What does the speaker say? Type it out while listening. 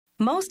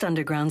Most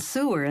underground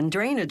sewer and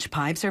drainage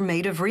pipes are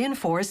made of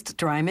reinforced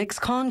dry mix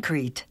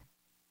concrete.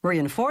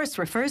 Reinforced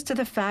refers to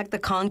the fact the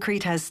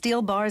concrete has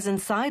steel bars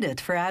inside it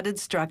for added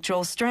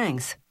structural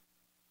strength.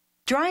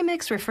 Dry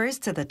mix refers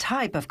to the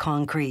type of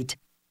concrete.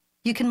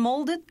 You can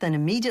mold it, then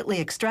immediately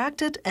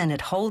extract it, and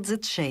it holds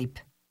its shape.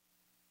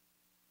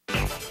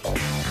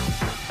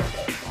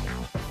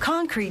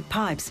 Concrete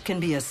pipes can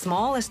be as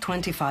small as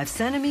 25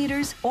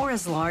 centimeters or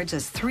as large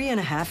as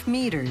 3.5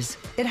 meters.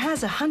 It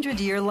has a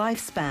 100-year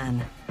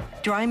lifespan.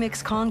 Dry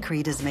mix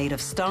concrete is made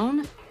of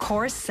stone,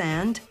 coarse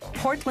sand,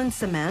 Portland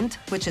cement,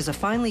 which is a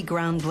finely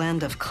ground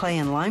blend of clay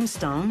and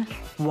limestone,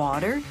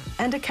 water,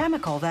 and a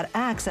chemical that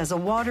acts as a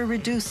water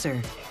reducer.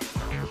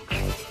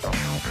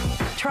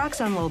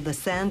 Trucks unload the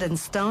sand and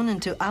stone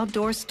into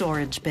outdoor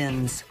storage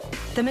bins.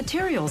 The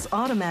materials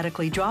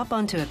automatically drop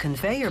onto a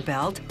conveyor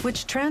belt,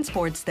 which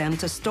transports them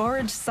to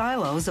storage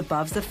silos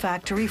above the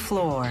factory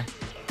floor.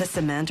 The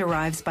cement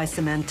arrives by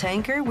cement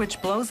tanker, which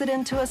blows it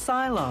into a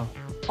silo.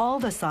 All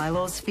the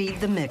silos feed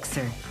the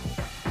mixer.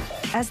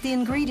 As the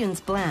ingredients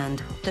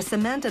blend, the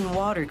cement and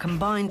water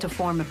combine to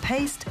form a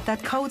paste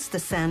that coats the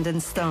sand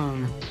and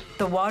stone.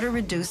 The water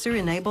reducer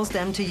enables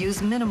them to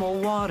use minimal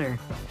water.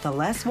 The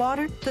less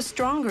water, the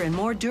stronger and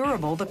more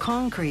durable the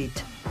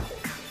concrete.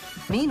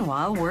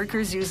 Meanwhile,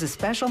 workers use a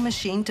special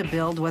machine to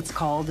build what's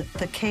called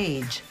the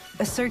cage,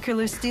 a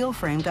circular steel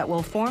frame that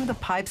will form the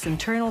pipe's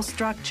internal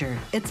structure,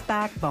 its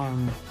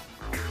backbone.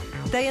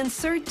 They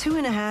insert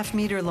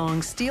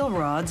 2.5-meter-long steel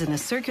rods in a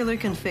circular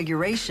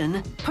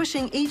configuration,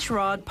 pushing each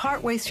rod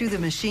partway through the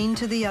machine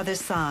to the other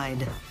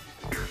side.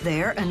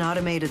 There, an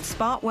automated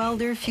spot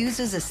welder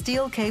fuses a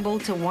steel cable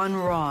to one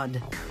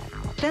rod.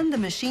 Then the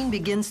machine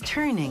begins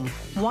turning,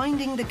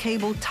 winding the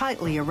cable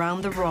tightly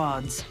around the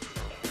rods.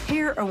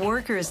 Here, a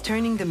worker is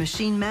turning the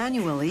machine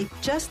manually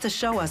just to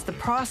show us the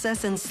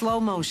process in slow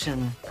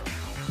motion.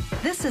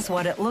 This is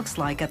what it looks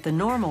like at the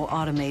normal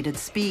automated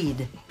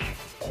speed.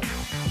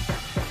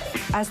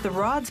 As the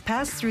rods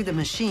pass through the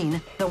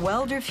machine, the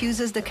welder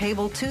fuses the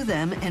cable to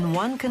them in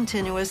one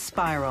continuous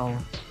spiral.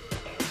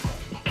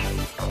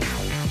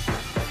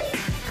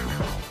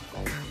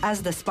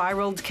 As the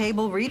spiraled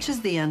cable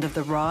reaches the end of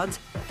the rods,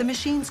 the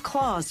machine's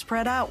claws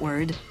spread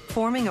outward,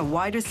 forming a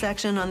wider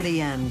section on the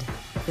end.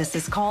 This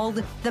is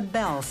called the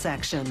bell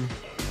section.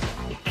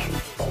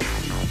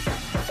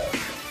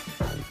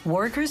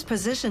 Workers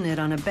position it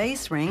on a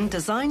base ring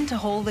designed to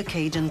hold the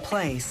cage in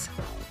place.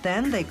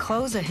 Then they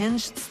close a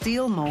hinged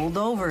steel mold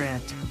over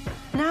it.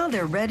 Now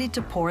they're ready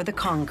to pour the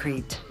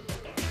concrete.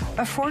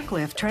 A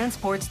forklift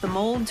transports the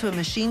mold to a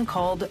machine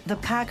called the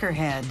packer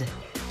head.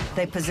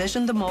 They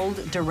position the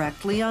mold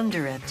directly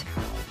under it.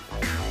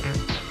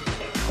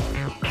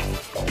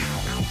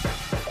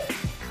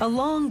 A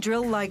long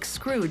drill-like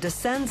screw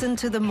descends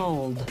into the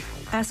mold.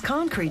 As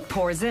concrete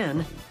pours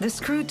in, the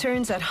screw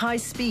turns at high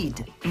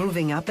speed,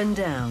 moving up and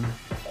down.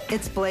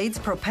 Its blades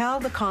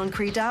propel the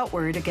concrete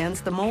outward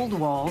against the mold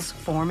walls,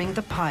 forming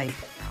the pipe.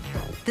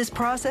 This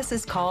process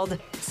is called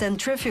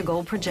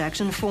centrifugal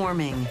projection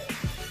forming.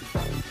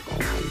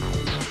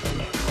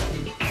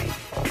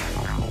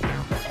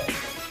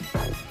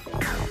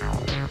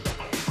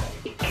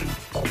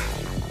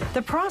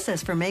 The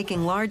process for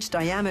making large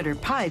diameter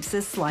pipes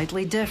is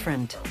slightly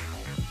different.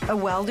 A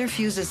welder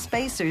fuses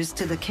spacers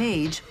to the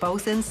cage,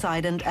 both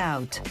inside and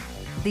out.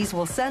 These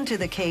will center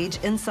the cage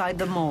inside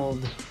the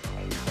mold.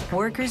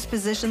 Workers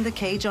position the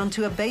cage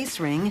onto a base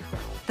ring,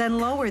 then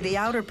lower the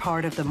outer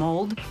part of the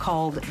mold,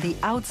 called the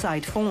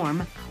outside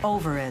form,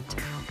 over it.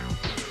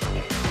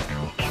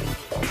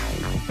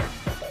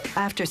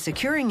 After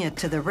securing it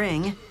to the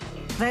ring,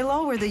 they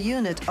lower the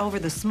unit over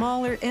the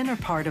smaller inner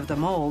part of the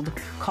mold,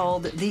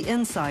 called the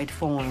inside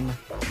form.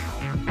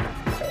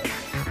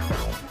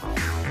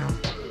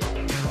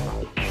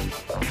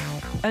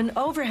 An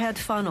overhead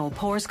funnel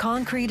pours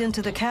concrete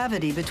into the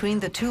cavity between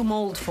the two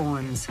mold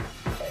forms.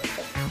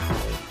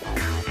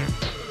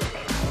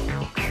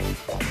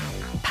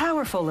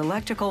 Powerful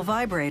electrical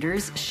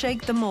vibrators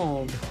shake the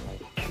mold.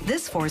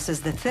 This forces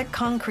the thick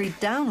concrete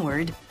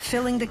downward,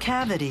 filling the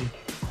cavity.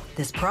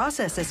 This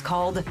process is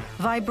called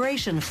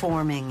vibration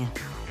forming.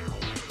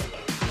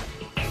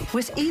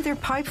 With either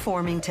pipe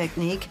forming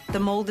technique, the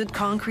molded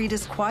concrete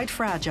is quite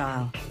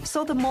fragile,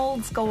 so the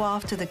molds go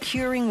off to the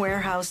curing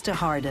warehouse to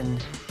harden.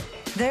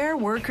 There,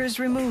 workers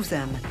remove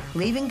them,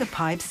 leaving the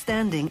pipe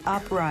standing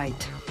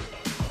upright.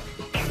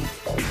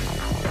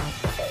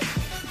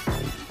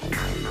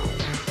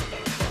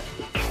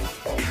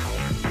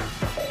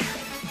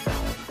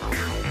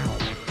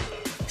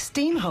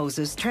 Steam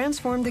hoses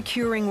transform the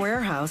curing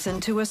warehouse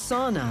into a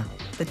sauna.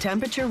 The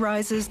temperature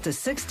rises to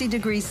 60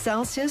 degrees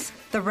Celsius,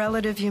 the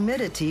relative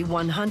humidity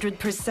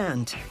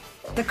 100%.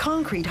 The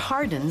concrete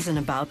hardens in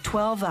about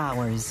 12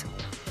 hours.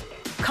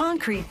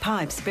 Concrete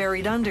pipes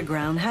buried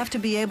underground have to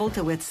be able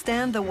to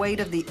withstand the weight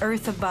of the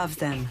earth above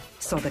them,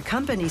 so the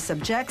company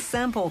subjects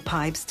sample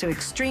pipes to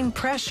extreme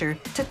pressure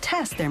to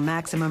test their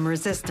maximum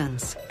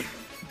resistance.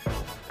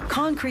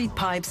 Concrete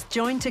pipes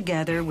join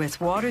together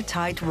with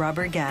watertight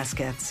rubber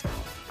gaskets.